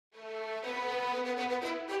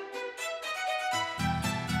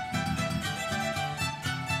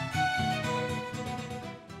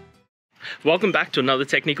Welcome back to another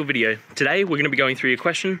technical video. Today we're going to be going through your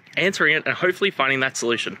question, answering it, and hopefully finding that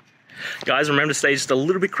solution. Guys, remember to stay just a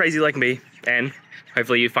little bit crazy like me, and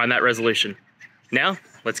hopefully you find that resolution. Now,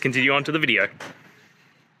 let's continue on to the video.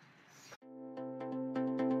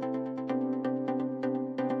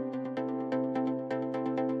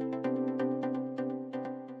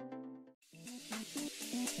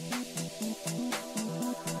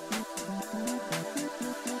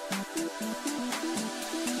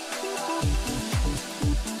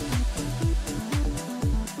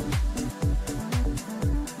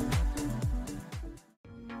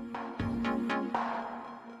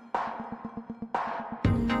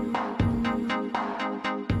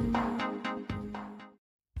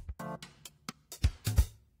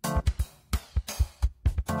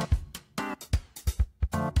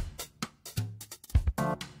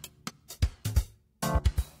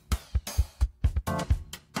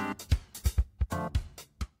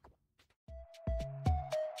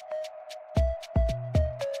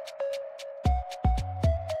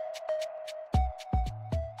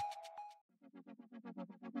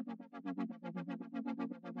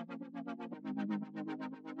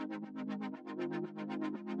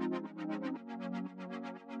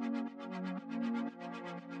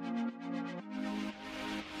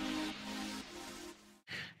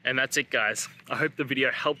 And that's it, guys. I hope the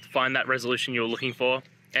video helped find that resolution you were looking for.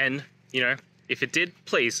 And, if it did,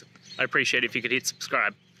 please, I'd appreciate it if you could hit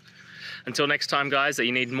subscribe. Until next time, guys, that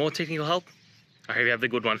you need more technical help, I hope you have a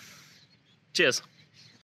good one. Cheers.